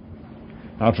 but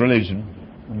not religion.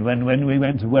 And when we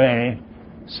went away,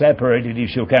 separated, he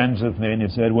shook hands with me and he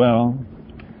said, well,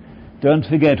 don't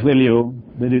forget, will you,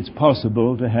 that it's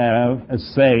possible to have a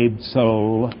saved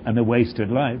soul and a wasted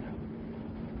life.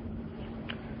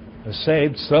 A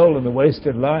saved soul and a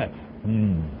wasted life.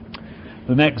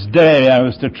 The next day I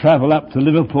was to travel up to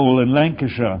Liverpool in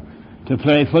Lancashire to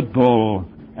play football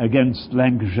against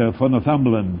Lancashire for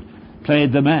Northumberland.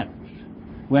 Played the match.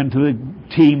 Went to a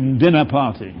team dinner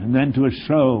party and then to a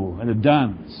show and a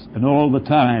dance. And all the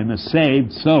time a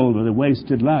saved soul and a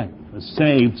wasted life. A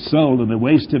saved soul and a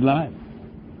wasted life.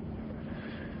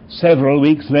 Several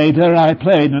weeks later I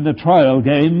played in a trial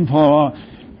game for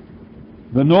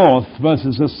the North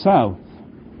versus the South,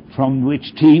 from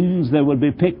which teams there would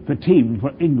be picked the team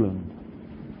for England.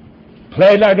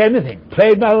 Played like anything.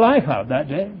 Played my life out that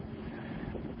day.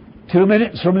 2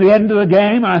 minutes from the end of the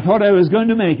game I thought I was going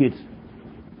to make it,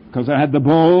 because I had the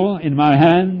ball in my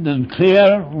hand and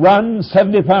clear run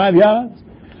 75 yards,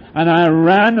 and I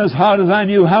ran as hard as I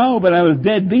knew how, but I was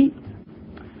dead beat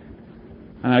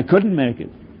and I couldn't make it.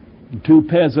 2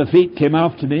 pairs of feet came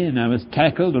after me, and I was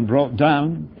tackled and brought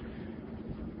down.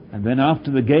 And then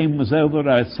after the game was over,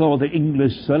 I saw the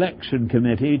English selection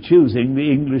committee choosing the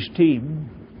English team.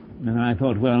 And I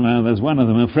thought, well, now there's one of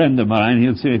them, a friend of mine,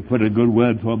 he'll see it put a good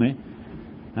word for me.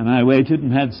 And I waited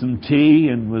and had some tea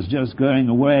and was just going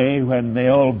away when they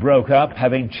all broke up,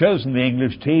 having chosen the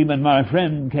English team, and my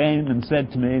friend came and said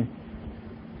to me,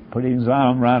 putting his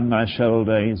arm round my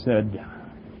shoulder, he said,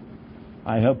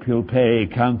 I hope you'll play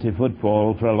county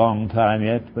football for a long time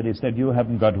yet, but he said, you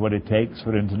haven't got what it takes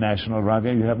for international rugby.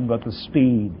 You haven't got the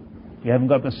speed. You haven't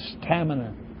got the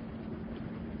stamina.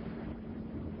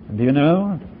 And do you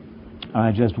know,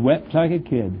 I just wept like a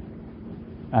kid.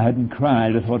 I hadn't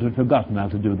cried. I thought I'd forgotten how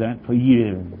to do that for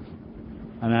years.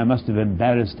 And I must have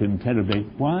embarrassed him terribly.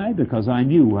 Why? Because I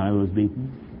knew I was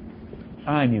beaten.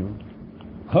 I knew.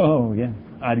 Oh, yeah.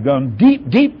 I'd gone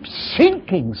deep,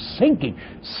 sinking,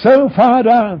 so far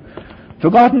down,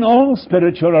 forgotten all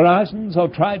spiritual horizons, or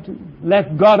tried to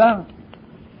let God out.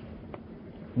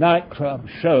 Nightclub,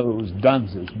 shows,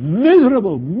 dances,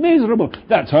 miserable.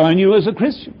 That's how I knew as a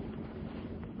Christian.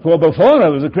 For before I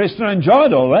was a Christian, I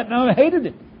enjoyed all that, now I hated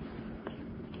it.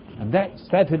 And that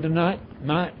Saturday night,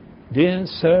 my dear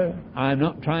sir, I'm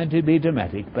not trying to be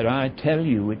dramatic, but I tell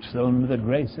you it's only the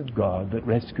grace of God that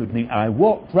rescued me. I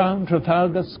walked round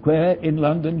Trafalgar Square in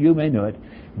London, you may know it,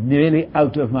 nearly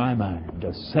out of my mind.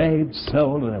 A saved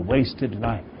soul and a wasted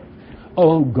life.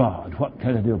 Oh God, what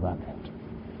can I do about that?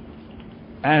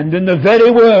 And in the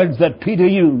very words that Peter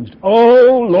used,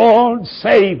 oh Lord,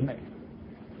 save me.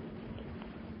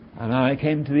 And I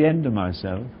came to the end of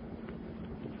myself.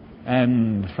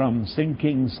 And from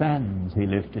sinking sands he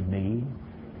lifted me.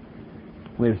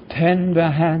 With tender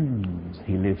hands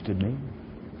he lifted me.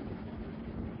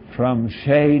 From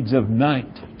shades of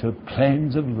night to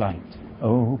plains of light.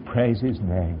 Oh, praise his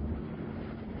name.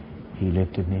 He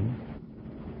lifted me.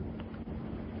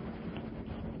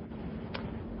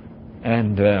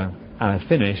 And I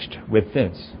finished with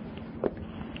this.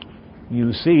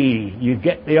 You see, you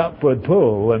get the upward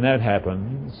pull when that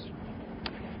happens.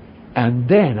 And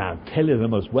then I'll tell you the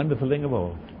most wonderful thing of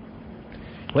all.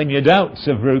 When your doubts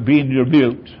have been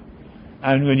rebuked,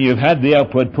 and when you've had the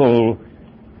upward pull,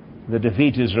 the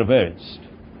defeat is reversed.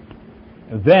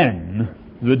 Then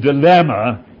the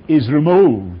dilemma is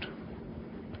removed.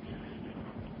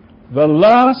 The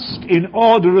last in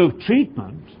order of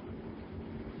treatment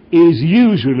is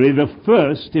usually the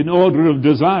first in order of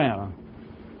desire.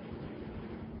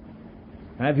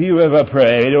 Have you ever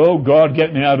prayed, oh God,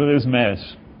 get me out of this mess?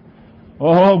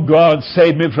 Oh God,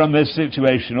 save me from this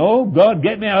situation. Oh God,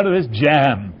 get me out of this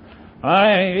jam.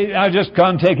 I just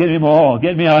can't take it anymore.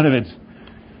 Get me out of it.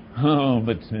 Oh,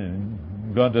 but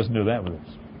God doesn't do that with us.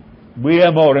 We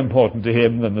are more important to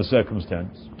him than the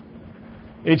circumstance.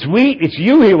 It's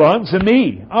you he wants and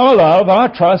me. Our love,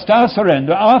 our trust, our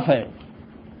surrender, our faith.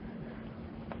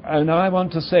 And I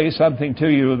want to say something to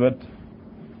you that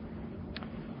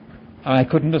I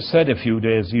couldn't have said a few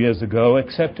years ago,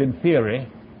 except in theory.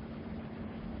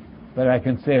 But I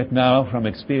can say it now from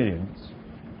experience.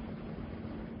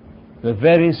 The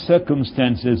very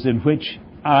circumstances in which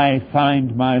I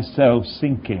find myself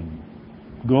sinking,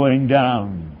 going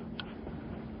down,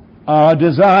 are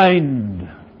designed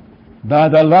by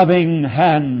the loving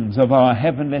hands of our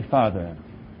Heavenly Father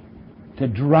to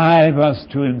drive us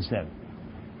to himself,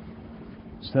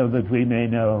 so that we may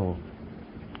know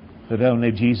that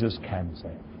only Jesus can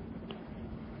save.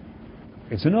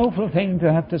 It's an awful thing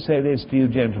to have to say this to you,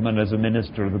 gentlemen, as a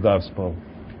minister of the gospel.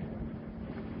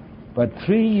 But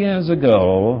 3 years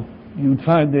ago, you'd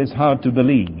find this hard to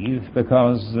believe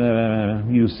because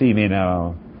you see me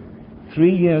now.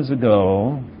 3 years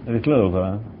ago, a little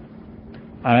over,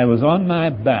 I was on my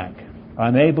back,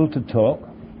 unable to talk,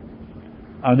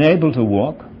 unable to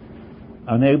walk,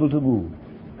 unable to move.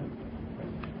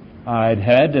 I'd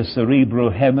had a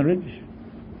cerebral hemorrhage,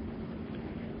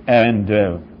 and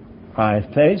I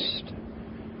faced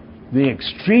the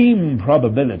extreme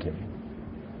probability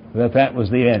that that was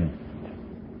the end.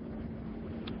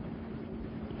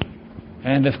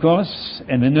 And of course,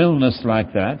 in an illness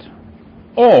like that,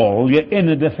 all your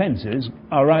inner defenses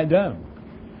are right down.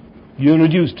 You're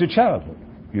reduced to childhood.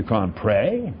 You can't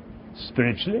pray.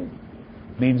 Spiritually,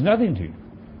 means nothing to you.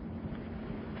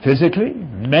 Physically,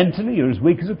 mentally, you're as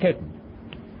weak as a kitten.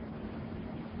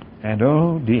 And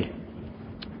oh dear,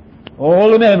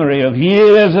 all the memory of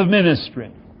years of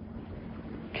ministry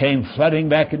came flooding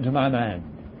back into my mind.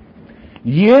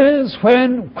 Years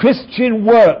when Christian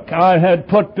work I had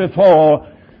put before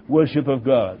worship of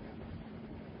God.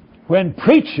 When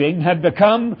preaching had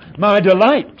become my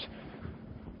delight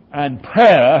and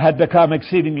prayer had become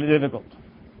exceedingly difficult.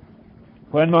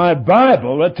 when my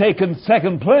Bible had taken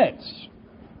second place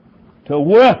to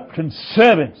work and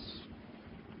service.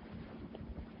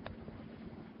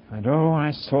 And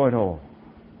I saw it all.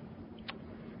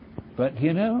 But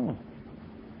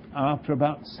after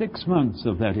about 6 months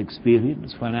of that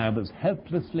experience, when I was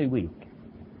helplessly weak,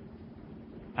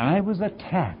 I was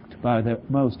attacked by the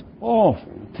most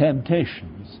awful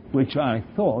temptations which I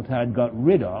thought I'd got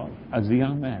rid of as a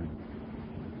young man.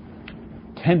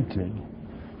 Tempted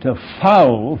to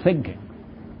foul thinking.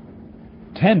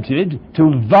 Tempted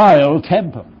to vile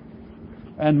temper.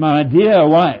 And my dear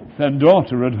wife and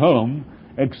daughter at home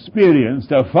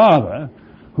experienced a father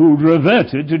who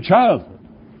reverted to childhood,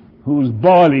 whose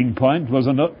boiling point was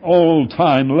an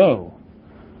all-time low.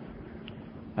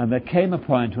 And there came a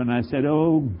point when I said,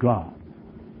 "Oh God,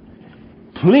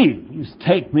 please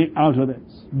take me out of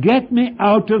this. Get me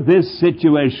out of this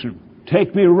situation.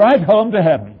 Take me right home to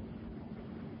heaven.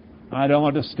 I don't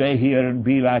want to stay here and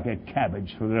be like a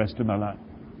cabbage for the rest of my life."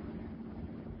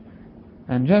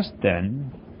 And just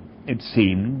then, it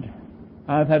seemed,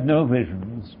 I've had no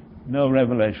visions, no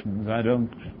revelations.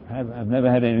 I've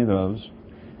never had any of those.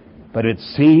 But it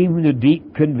seemed a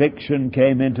deep conviction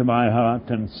came into my heart,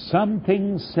 and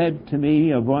something said to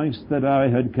me, a voice that I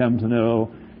had come to know,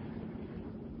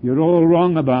 "You're all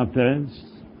wrong about this.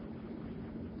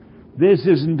 This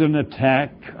isn't an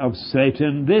attack of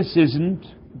Satan. This isn't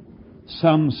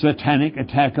some satanic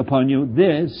attack upon you.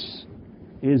 This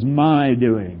is my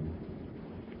doing.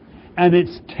 And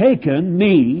it's taken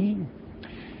me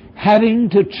having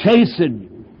to chasten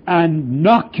you and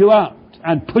knock you out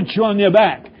and put you on your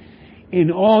back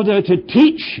in order to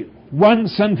teach you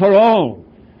once and for all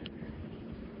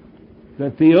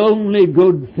that the only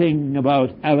good thing about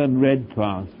Alan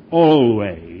Redpath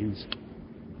always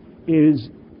is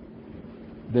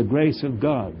the grace of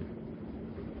God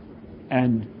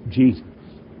and Jesus.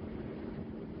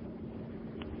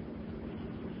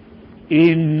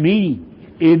 In me,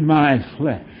 in my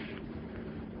flesh,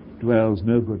 dwells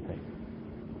no good thing.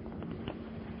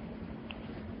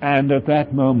 And at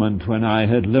that moment, when I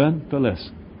had learnt the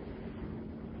lesson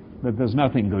that there's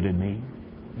nothing good in me,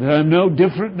 that I'm no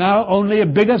different now, only a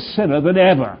bigger sinner than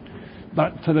ever,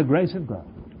 but for the grace of God,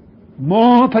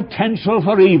 more potential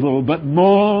for evil, but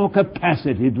more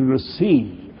capacity to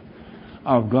receive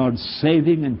of God's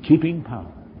saving and keeping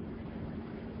power,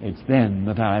 it's then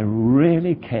that I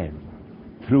really came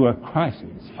through a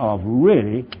crisis of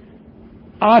really,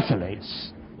 utterly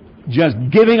just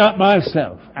giving up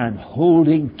myself and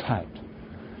holding tight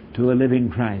to a living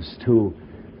Christ who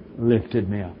lifted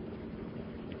me up.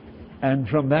 And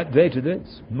from that day to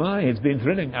this, it's been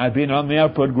thrilling. I've been on the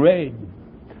upward grade.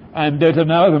 I'm better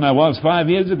now than I was 5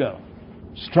 years ago.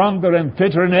 Stronger and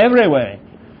fitter in every way,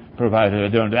 provided I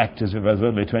don't act as if I was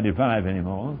only 25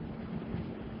 anymore.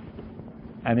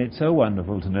 And it's so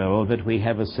wonderful to know that we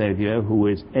have a Savior who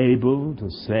is able to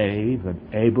save and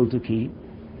able to keep,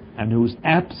 and who's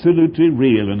absolutely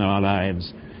real in our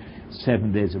lives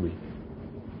 7 days a week.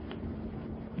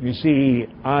 You see,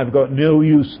 I've got no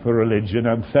use for religion.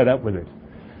 I'm fed up with it.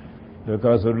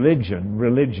 Because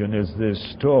religion is the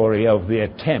story of the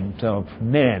attempt of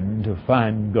men to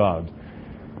find God.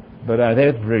 But I've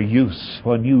every use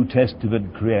for New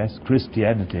Testament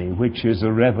Christianity, which is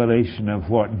a revelation of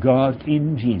what God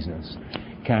in Jesus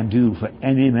can do for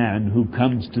any man who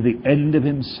comes to the end of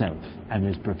himself and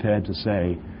is prepared to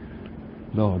say,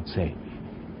 "Lord, save me."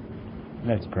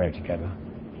 Let's pray together.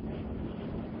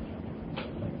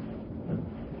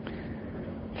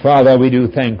 Father, we do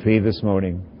thank Thee this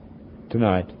morning,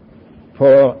 tonight,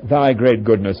 for Thy great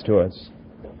goodness to us,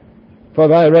 for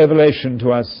Thy revelation to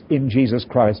us in Jesus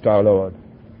Christ our Lord,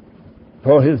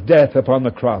 for His death upon the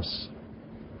cross,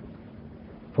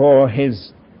 for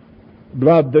His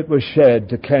blood that was shed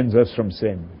to cleanse us from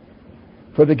sin,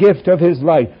 for the gift of His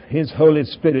life, His Holy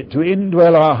Spirit, to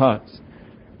indwell our hearts,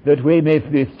 that we may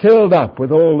be filled up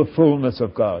with all the fullness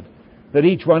of God, that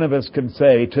each one of us can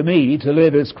say, "To me, to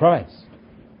live is Christ.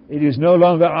 It is no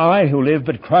longer I who live,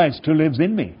 but Christ who lives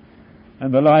in me.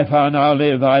 And the life I now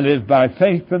live, I live by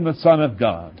faith in the Son of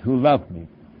God, who loved me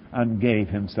and gave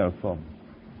Himself for me."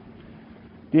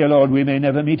 Dear Lord, we may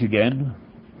never meet again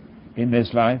in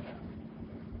this life,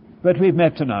 but we've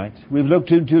met tonight. We've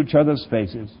looked into each other's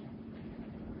faces.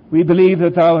 We believe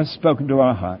that Thou hast spoken to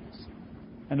our hearts.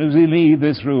 And as we leave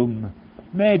this room,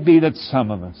 may it be that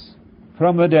some of us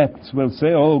from the depths will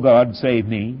say, "Oh God, save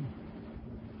me,"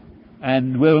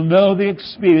 and will know the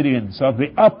experience of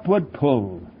the upward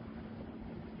pull,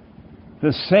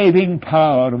 the saving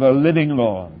power of a living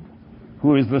Lord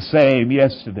who is the same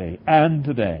yesterday and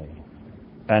today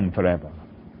and forever.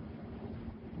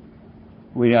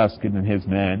 We ask it in His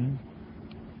name.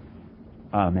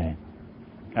 Amen.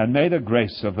 And may the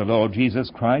grace of the Lord Jesus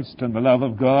Christ and the love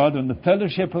of God and the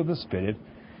fellowship of the Spirit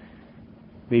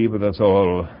be with us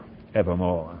all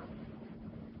evermore.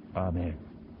 Amen.